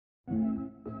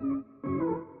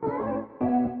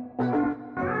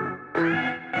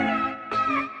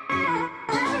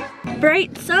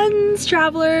Bright suns,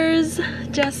 travelers.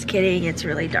 Just kidding, it's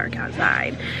really dark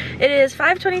outside. It is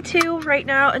 5:22 right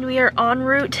now and we are en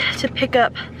route to pick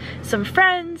up some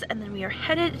friends, and then we are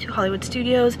headed to Hollywood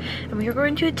Studios and we are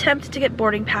going to attempt to get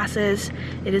boarding passes.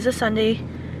 It is a Sunday.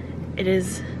 It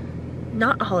is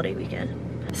not a holiday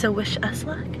weekend, so wish us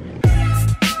luck.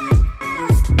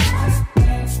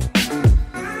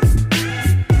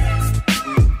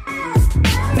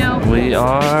 We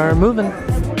are moving.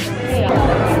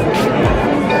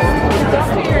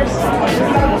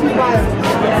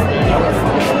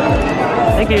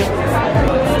 Thank you.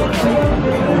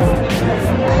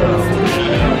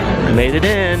 Made it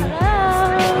in.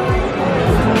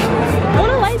 What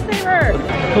a lifesaver!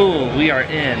 Cool, we are in,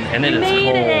 and it is cold.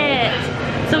 Made it.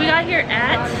 So we got here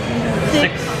at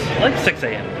 6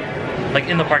 a.m. Like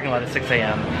in the parking lot at 6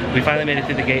 a.m. We finally made it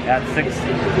through the gate at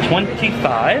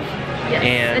 6:25.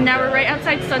 Yes. And now we're right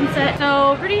outside Sunset.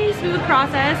 So pretty smooth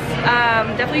process.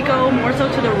 Definitely go more so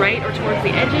to the right or towards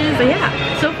the edges. But yeah,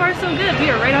 so far so good. We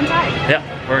are right on time. Yeah,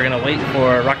 we're gonna wait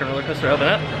for Rock and Roller Coaster to open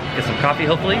up, get some coffee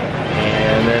hopefully,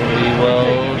 and then we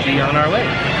will be on our way.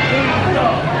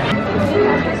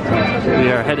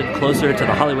 We are headed closer to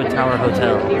the Hollywood Tower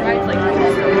Hotel.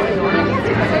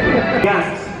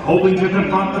 Guests hoping to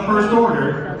confront the first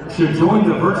order should join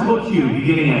the virtual queue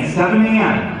beginning at 7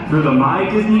 a.m. through the My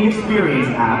Disney Experience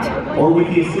app or with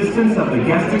the assistance of the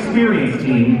guest experience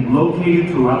team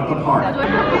located throughout the park.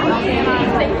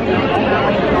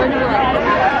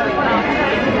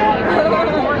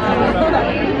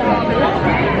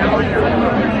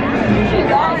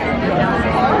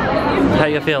 How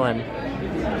you feeling?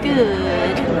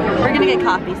 Good. We're gonna get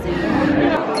coffee soon.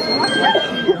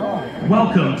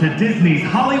 Welcome to Disney's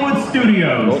Hollywood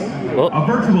Studios. Oh. A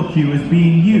virtual queue is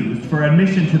being used for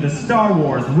admission to the Star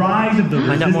Wars Rise of the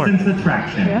Resistance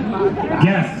attraction.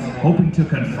 Guests hoping to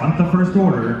confront the First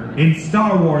Order in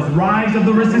Star Wars Rise of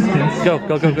the Resistance Go.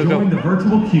 join the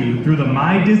virtual queue through the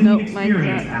My Disney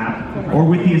Experience app or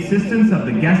with the assistance of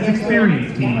the guest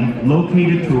experience team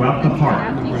located throughout the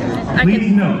park.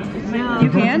 Please note, the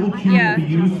virtual queue will be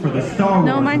used for the Star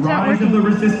Wars Rise of the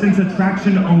Resistance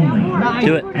attraction only.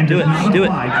 Do it. And Do does it. not Do it.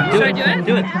 apply to Should I do it?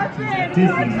 Do it. attractions at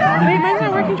Disney's Hollywood. Wait, mine's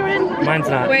not working, Jordan. Mine's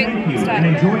not. Wait, Thank you, stop. and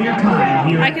enjoy your time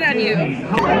here. I can at unmute. Disney's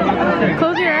Hollywood.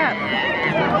 Close your app.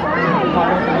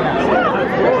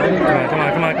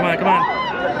 Come on.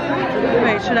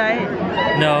 Wait, should I?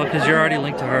 No, because you're already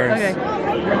linked to hers. Okay.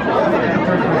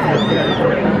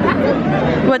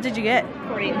 What did you get?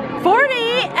 40. 40?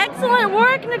 Excellent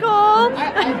work, Nicole.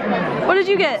 What did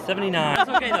you get? 79. That's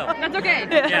okay though. That's okay.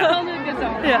 Yeah.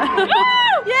 Yeah.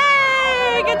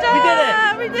 Yay! Good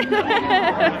job! We did it! We did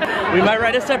it! We might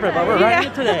write it separate, but we're writing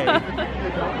it today.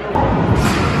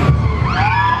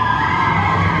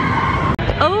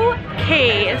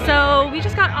 Okay, so we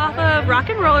just got off of Rock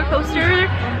and Roller Coaster.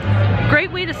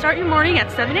 Great way to start your morning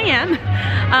at 7 a.m.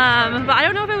 But I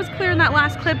don't know if it was clear in that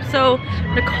last clip, so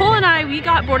Nicole and I, we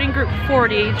got boarding group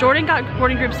 40. Jordan got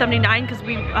boarding group 79 because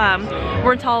we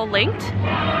weren't all linked.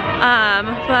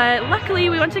 But luckily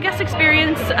we went to guest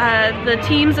experience, the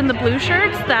teams in the blue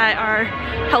shirts that are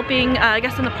helping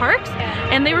guests in the parks,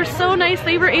 and they were so nice.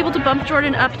 They were able to bump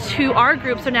Jordan up to our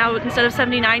group, so now instead of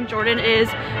 79, Jordan is,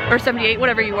 or 78,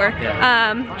 whatever you were,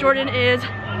 Jordan is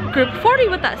group 40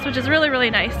 with us, which is really, really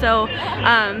nice. So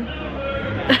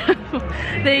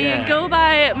they go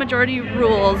by majority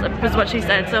rules, is what she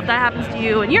said. So if that happens to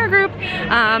you in your group,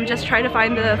 just try to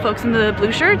find the folks in the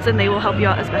blue shirts and they will help you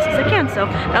out as best as they can. So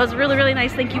that was really, really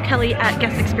nice. Thank you, Kelly at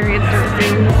Guest Experience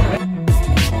Services.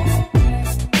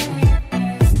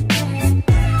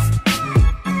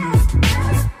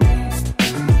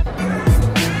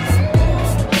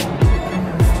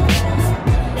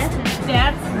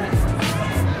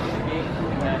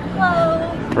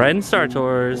 Riding Star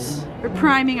Tours. We're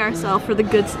priming ourselves for the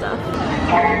good stuff.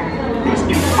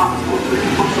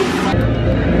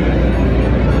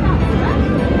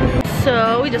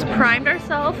 So we just primed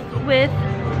ourselves with,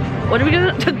 what are we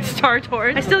gonna do? Star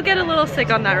Tours. I still get a little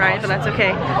sick on that ride, but that's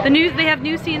okay. They have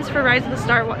new scenes for Rise of the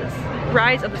Skywalker.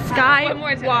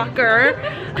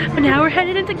 But now we're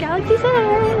headed into Galaxy's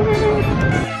Edge.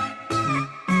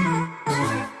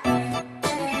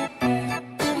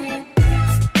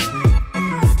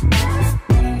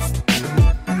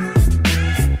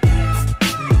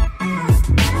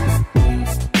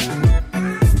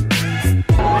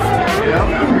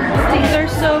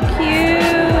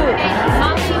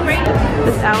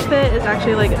 Outfit is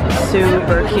actually like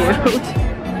super cute.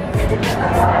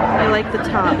 I like the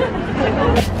top.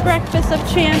 Breakfast of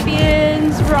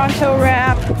Champions, Ronto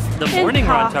wrap. The morning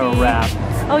Ronto wrap.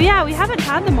 Oh yeah, we haven't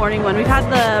had the morning one. We've had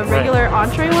the regular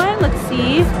entree one. Let's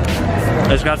see.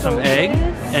 It's got some egg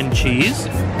and cheese.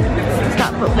 It's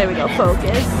got, there we go,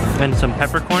 focus. And some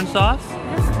peppercorn sauce.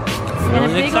 And a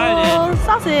big old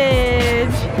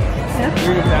sausage. Yep.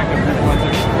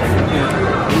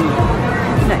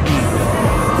 Nice.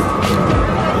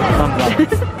 Thumbs up.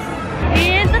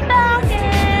 Here's the Falcon!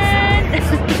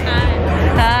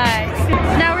 Hi.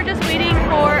 Now we're just waiting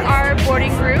for our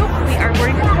boarding group. We are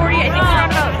boarding group 40. I think we're on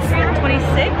about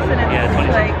 26. And it's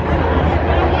 26.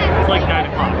 It's like 9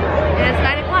 o'clock. And it's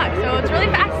 9 o'clock, so it's really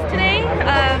fast today.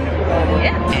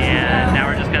 Yeah. And now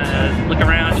we're just gonna look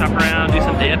around, shop around, do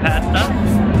some data pad stuff,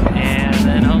 and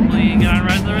then hopefully get on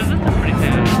Rise of the Resistance pretty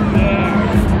soon.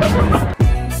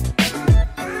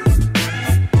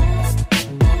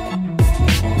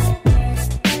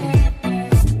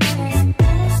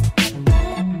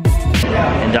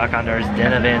 In Doc Ondar's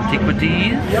Den of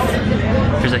Antiquities,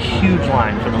 there's a huge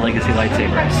line for the Legacy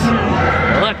lightsabers.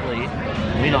 But luckily,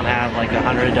 we don't have like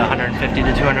 $100 to $150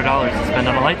 to $200 to spend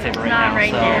on a lightsaber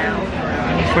right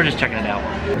now. We're just checking it out.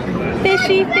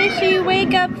 Fishy, fishy,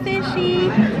 wake up, fishy.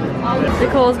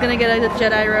 Nicole's gonna get a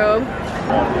Jedi robe.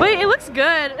 Wait, it looks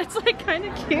good. It's like kind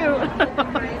of cute.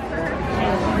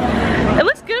 It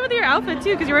looks good with your outfit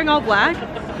too, because you're wearing all black.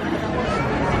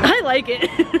 I like it.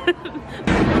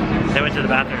 They went to the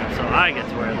bathroom, so I get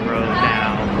to wear the robe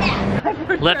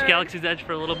now. Left Galaxy's Edge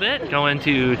for a little bit, going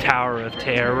to Tower of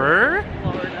Terror,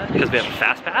 because we have a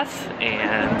fast pass,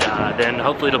 and then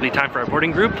hopefully it'll be time for our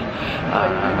boarding group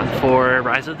for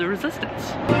Rise of the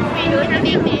Resistance.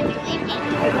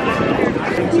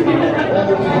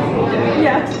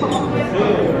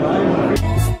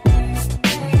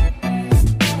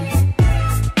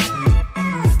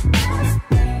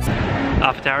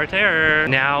 Off Tower of Terror.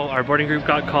 Now our boarding group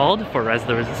got called for Rise of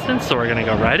the Resistance, so we're gonna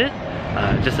go ride it.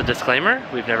 Just a disclaimer,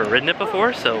 we've never ridden it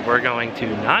before, so we're going to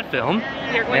not film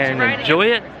and enjoy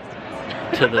it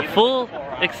to the full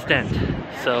extent.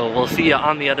 So we'll see you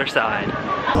on the other side.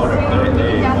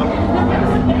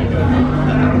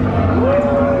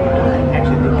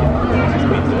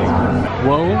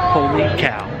 Whoa, holy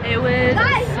cow. It was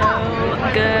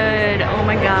so good. Oh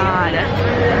my god.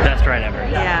 Best ride ever.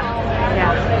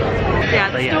 Yeah,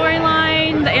 the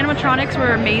storyline, the animatronics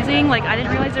were amazing. Like, I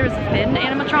didn't realize there was a Finn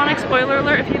animatronic. Spoiler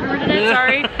alert if you've ever ridden it,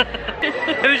 sorry.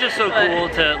 It was just so cool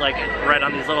to like ride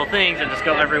on these little things and just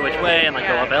go every which way and like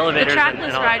go up elevators. The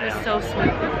trackless ride was so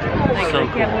smooth. Like, so I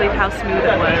can't believe how smooth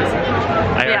it was.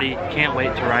 I already can't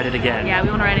wait to ride it again. Yeah, we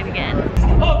want to ride it again.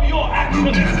 Of your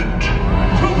actions,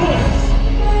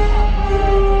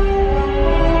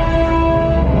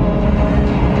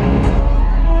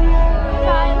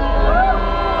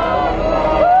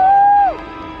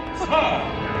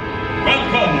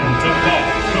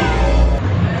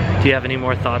 Do you have any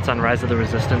more thoughts on Rise of the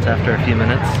Resistance after a few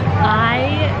minutes?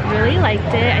 I really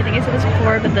liked it. I think I said this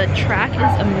before, but the track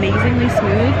is amazingly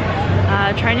smooth.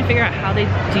 Trying to figure out how they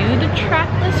do the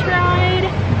trackless ride.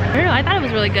 I don't know, I thought it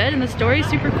was really good, and the story's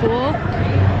super cool.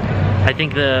 I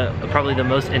think probably the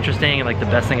most interesting and like the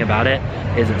best thing about it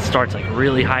is it starts like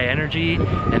really high energy,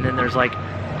 and then there's like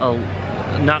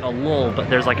not a lull,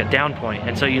 but there's like a down point,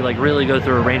 and so you like really go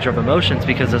through a range of emotions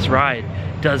because this ride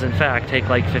does in fact take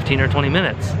like 15 or 20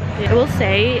 minutes. I will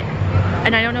say,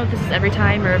 and I don't know if this is every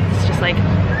time or if it's just like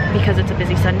because it's a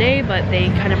busy Sunday, but they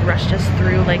kind of rushed us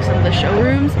through like some of the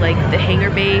showrooms, like the hangar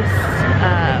base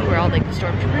where all like the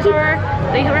stormtroopers are.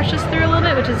 They rushed us through a little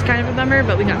bit, which is kind of a bummer,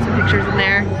 but we got some pictures in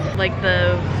there. Like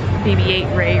the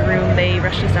BB-8 Ray room, they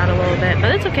rushed us out a little bit,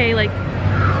 but it's okay. Like,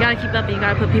 you gotta keep up and you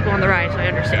gotta put people on the ride, so I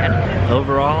understand.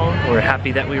 Overall, we're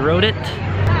happy that we rode it.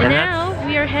 And now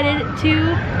we are headed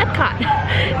to Epcot.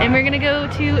 And we're gonna go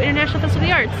to International Festival of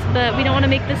the Arts, but we don't wanna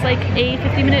make this like a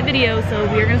 50-minute video, so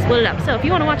we're gonna split it up. So if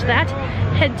you wanna watch that,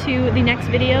 head to the next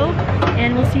video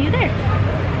and we'll see you there.